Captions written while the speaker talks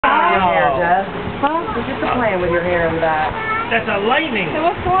Huh? What's just the plan with your hair and that? That's a lightning. So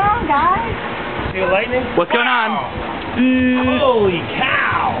what's going on, guys? See a lightning? What's going on? Holy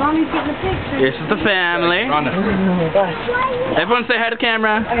cow! Mommy's getting a picture. This is the family. Everyone say hi to the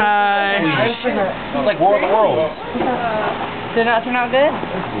camera. Hi. It's like War of the Worlds. Did it not turn out good?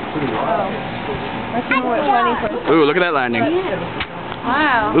 Oh. Let's see what's funny first. Ooh, look at that landing.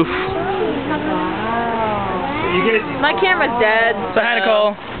 Wow. Oof. You get it. My camera's dead. Say hi,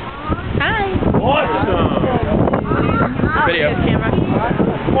 Nicole. Hi. Awesome. Video. Camera.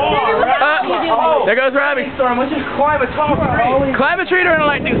 There goes Robbie. Storm, let's just climb a tall tree. Climb a tree during a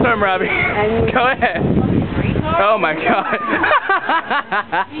lightning storm, Robbie. Go ahead. Oh my God.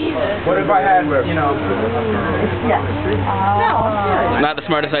 What if I had, you know? Not the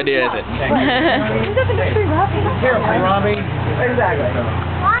smartest idea, is it? Careful, Robbie. Exactly.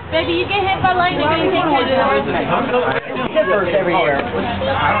 Baby, you get hit by lightning and you take care of it. Zippers every year.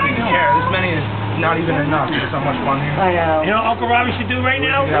 I don't even care. This many is not even enough. It's so much fun here. I know. You know what Uncle Robbie should do right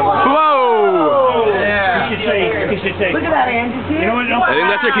now? Whoa! He should say, Look at that, Angie. you know what? I think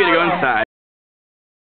that's our cue to go inside.